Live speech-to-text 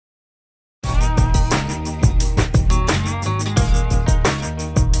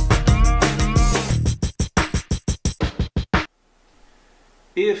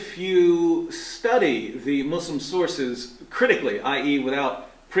if you study the Muslim sources critically, i.e. without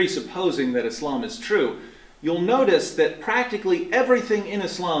presupposing that Islam is true, you'll notice that practically everything in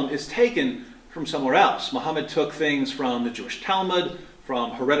Islam is taken from somewhere else. Muhammad took things from the Jewish Talmud,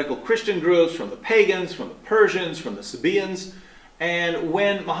 from heretical Christian groups, from the pagans, from the Persians, from the Sabaeans. And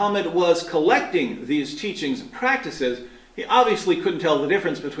when Muhammad was collecting these teachings and practices, he obviously couldn't tell the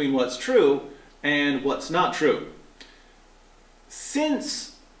difference between what's true and what's not true.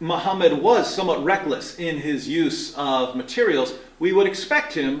 Since Muhammad was somewhat reckless in his use of materials, we would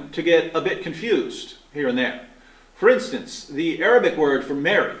expect him to get a bit confused here and there. For instance, the Arabic word for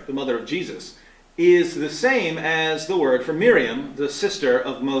Mary, the mother of Jesus, is the same as the word for Miriam, the sister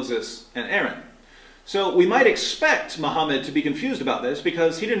of Moses and Aaron. So we might expect Muhammad to be confused about this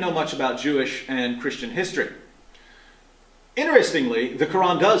because he didn't know much about Jewish and Christian history. Interestingly, the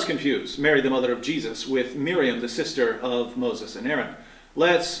Quran does confuse Mary, the mother of Jesus, with Miriam, the sister of Moses and Aaron.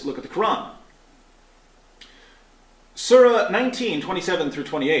 Let's look at the Quran. Surah 19, 27 through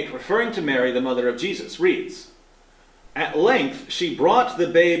 28, referring to Mary, the mother of Jesus, reads, "At length she brought the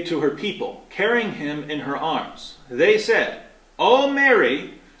babe to her people, carrying him in her arms. They said, 'O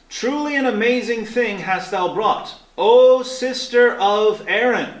Mary, truly an amazing thing hast thou brought, O sister of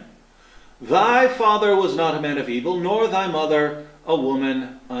Aaron. Thy father was not a man of evil, nor thy mother a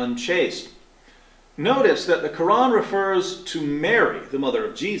woman unchaste.'" Notice that the Quran refers to Mary, the mother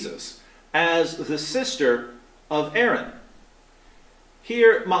of Jesus, as the sister of Aaron.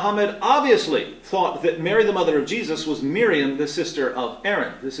 Here, Muhammad obviously thought that Mary, the mother of Jesus, was Miriam, the sister of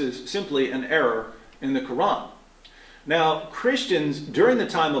Aaron. This is simply an error in the Quran. Now, Christians during the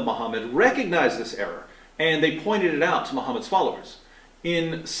time of Muhammad recognized this error, and they pointed it out to Muhammad's followers.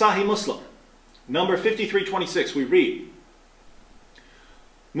 In Sahih Muslim, number 5326, we read,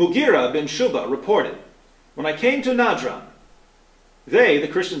 Mughira bin Shuba reported, "When I came to Najran, they, the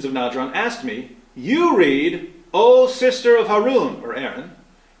Christians of Najran, asked me, 'You read, O sister of Harun,' or Aaron,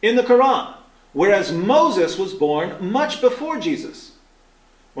 'in the Quran, whereas Moses was born much before Jesus.'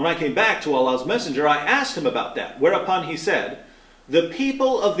 When I came back to Allah's Messenger, I asked him about that, whereupon he said, 'The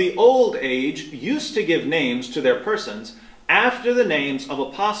people of the old age used to give names to their persons after the names of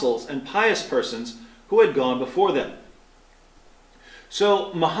apostles and pious persons who had gone before them.'"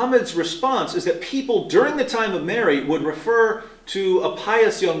 So Muhammad's response is that people during the time of Mary would refer to a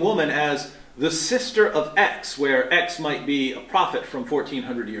pious young woman as the sister of X, where X might be a prophet from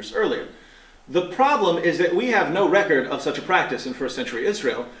 1400 years earlier. The problem is that we have no record of such a practice in first century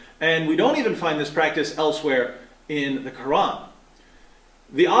Israel, and we don't even find this practice elsewhere in the Quran.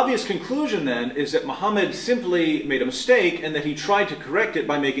 The obvious conclusion then is that Muhammad simply made a mistake and that he tried to correct it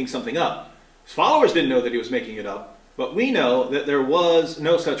by making something up. His followers didn't know that he was making it up, but we know that there was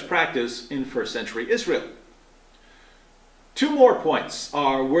no such practice in first century Israel. Two more points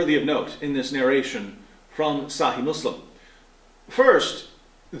are worthy of note in this narration from Sahih Muslim. First,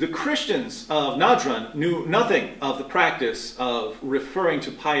 the Christians of Najran knew nothing of the practice of referring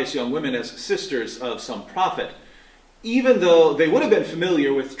to pious young women as sisters of some prophet, even though they would have been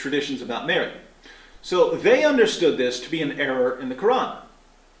familiar with traditions about Mary. So they understood this to be an error in the Quran.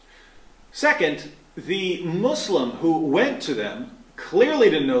 Second, the Muslim who went to them clearly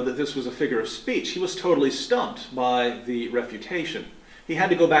didn't know that this was a figure of speech. He was totally stumped by the refutation. He had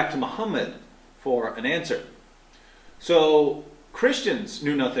to go back to Muhammad for an answer. So Christians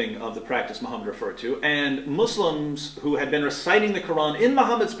knew nothing of the practice Muhammad referred to, and Muslims who had been reciting the Quran in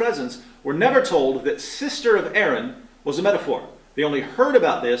Muhammad's presence were never told that sister of Aaron was a metaphor. They only heard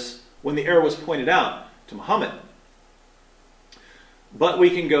about this when the error was pointed out to Muhammad. But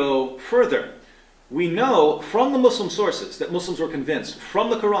we can go further. We know from the Muslim sources that Muslims were convinced from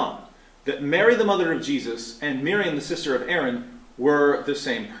the Quran that Mary, the mother of Jesus, and Miriam, the sister of Aaron, were the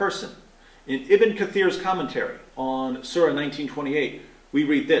same person. In Ibn Kathir's commentary on Surah 1928, we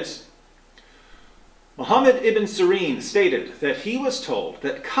read this. Muhammad ibn Sirin stated that he was told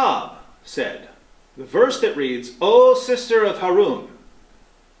that Ka'b said, the verse that reads, "O sister of Harun,"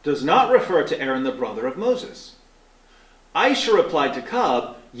 does not refer to Aaron, the brother of Moses. Aisha replied to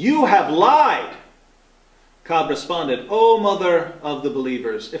Ka'b, "You have lied." Ka'b responded, "O mother of the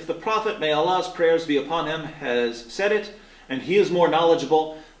believers, if the Prophet, may Allah's prayers be upon him, has said it, and he is more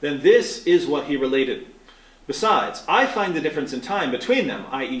knowledgeable, then this is what he related. Besides, I find the difference in time between them,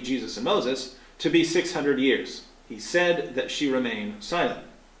 i.e. Jesus and Moses, to be 600 years. He said that she remained silent."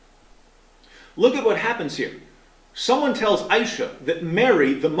 Look at what happens here. Someone tells Aisha that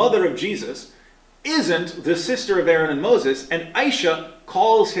Mary, the mother of Jesus, isn't the sister of Aaron and Moses, and Aisha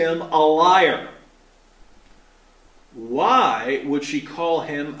calls him a liar. Why would she call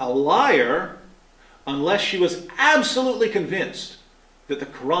him a liar unless she was absolutely convinced that the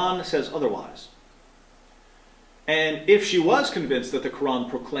Qur'an says otherwise. And if she was convinced that the Qur'an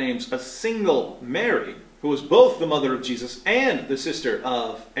proclaims a single Mary, who was both the mother of Jesus and the sister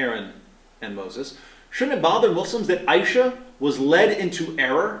of Aaron and Moses, shouldn't it bother Muslims that Aisha was led into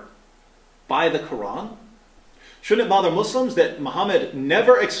error by the Qur'an? Shouldn't it bother Muslims that Muhammad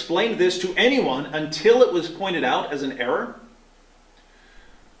never explained this to anyone until it was pointed out as an error?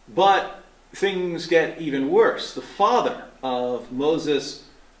 But things get even worse. The father of Moses,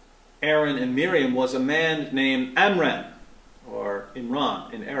 Aaron, and Miriam was a man named Amram, or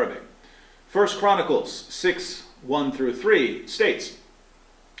Imran in Arabic. 1 Chronicles 6:1-3 states,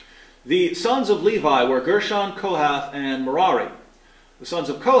 "The sons of Levi were Gershon, Kohath, and Merari. The sons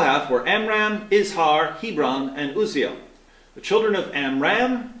of Kohath were Amram, Izhar, Hebron, and Uzziel. The children of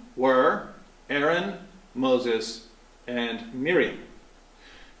Amram were Aaron, Moses, and Miriam."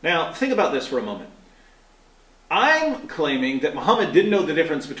 Now, think about this for a moment. I'm claiming that Muhammad didn't know the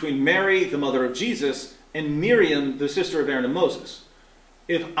difference between Mary, the mother of Jesus, and Miriam, the sister of Aaron and Moses.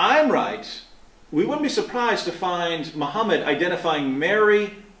 If I'm right, we wouldn't be surprised to find Muhammad identifying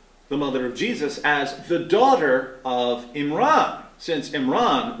Mary, the mother of Jesus, as the daughter of Imran, since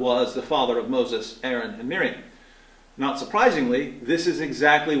Imran was the father of Moses, Aaron, and Miriam. Not surprisingly, this is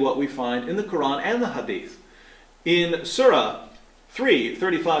exactly what we find in the Quran and the Hadith. In Surah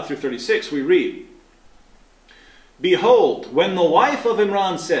 3:35-36, we read, "Behold, when the wife of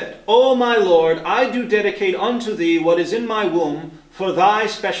Imran said, O my Lord, I do dedicate unto thee what is in my womb for thy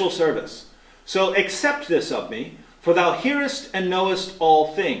special service. So accept this of me, for thou hearest and knowest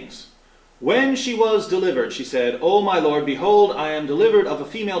all things. When she was delivered, she said, O my Lord, behold, I am delivered of a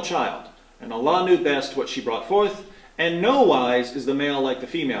female child. And Allah knew best what she brought forth, and no wise is the male like the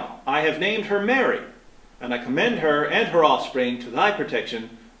female. I have named her Mary, and I commend her and her offspring to thy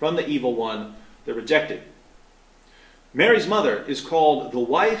protection from the evil one, the rejected." Mary's mother is called the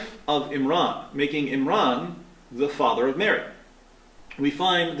wife of Imran, making Imran the father of Mary. We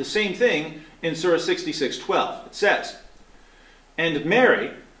find the same thing in Surah 66:12. It says, "And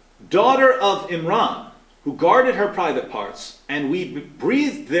Mary, daughter of Imran, who guarded her private parts, and we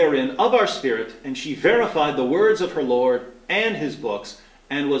breathed therein of our spirit, and she verified the words of her Lord and his books,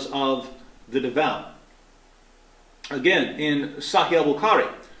 and was of the devout." Again, in Sahih al-Bukhari,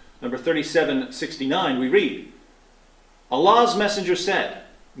 number 3769, we read, "Allah's messenger said,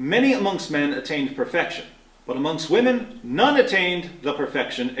 many amongst men attained perfection, but amongst women none attained the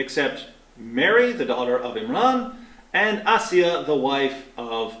perfection except Mary, the daughter of Imran, and Asiya, the wife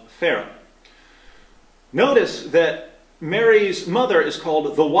of Pharaoh." Notice that Mary's mother is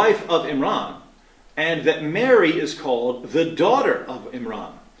called the wife of Imran, and that Mary is called the daughter of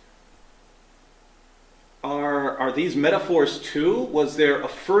Imran. Are these metaphors too? Was there a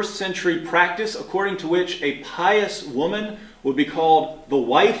first century practice according to which a pious woman would be called the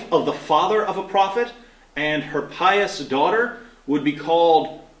wife of the father of a prophet, and her pious daughter would be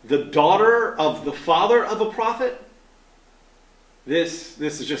called the daughter of the father of a prophet? This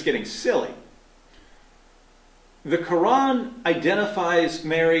is just getting silly. The Quran identifies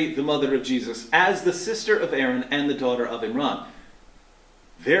Mary, the mother of Jesus, as the sister of Aaron and the daughter of Imran.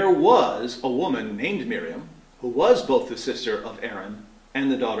 There was a woman named Miriam who was both the sister of Aaron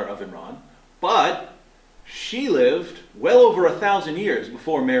and the daughter of Imran, but she lived well over 1,000 years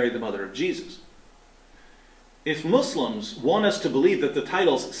before Mary, the mother of Jesus. If Muslims want us to believe that the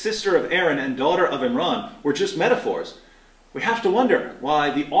titles sister of Aaron and daughter of Imran were just metaphors, we have to wonder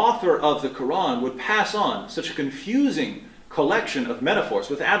why the author of the Quran would pass on such a confusing collection of metaphors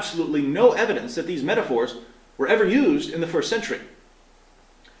with absolutely no evidence that these metaphors were ever used in the first century.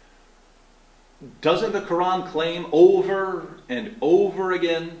 Doesn't the Quran claim over and over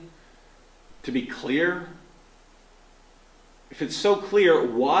again to be clear? If it's so clear,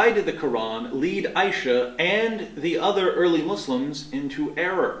 why did the Quran lead Aisha and the other early Muslims into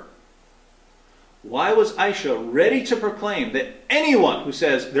error? Why was Aisha ready to proclaim that anyone who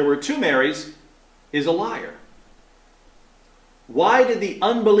says there were two Marys is a liar? Why did the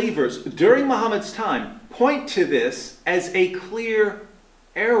unbelievers during Muhammad's time point to this as a clear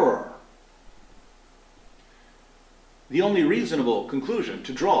error? The only reasonable conclusion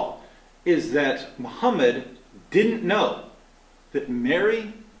to draw is that Muhammad didn't know that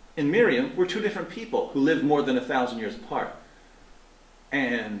Mary and Miriam were two different people who lived more than 1,000 years apart.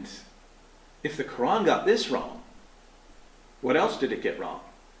 And if the Quran got this wrong, what else did it get wrong?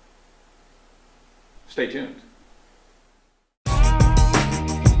 Stay tuned.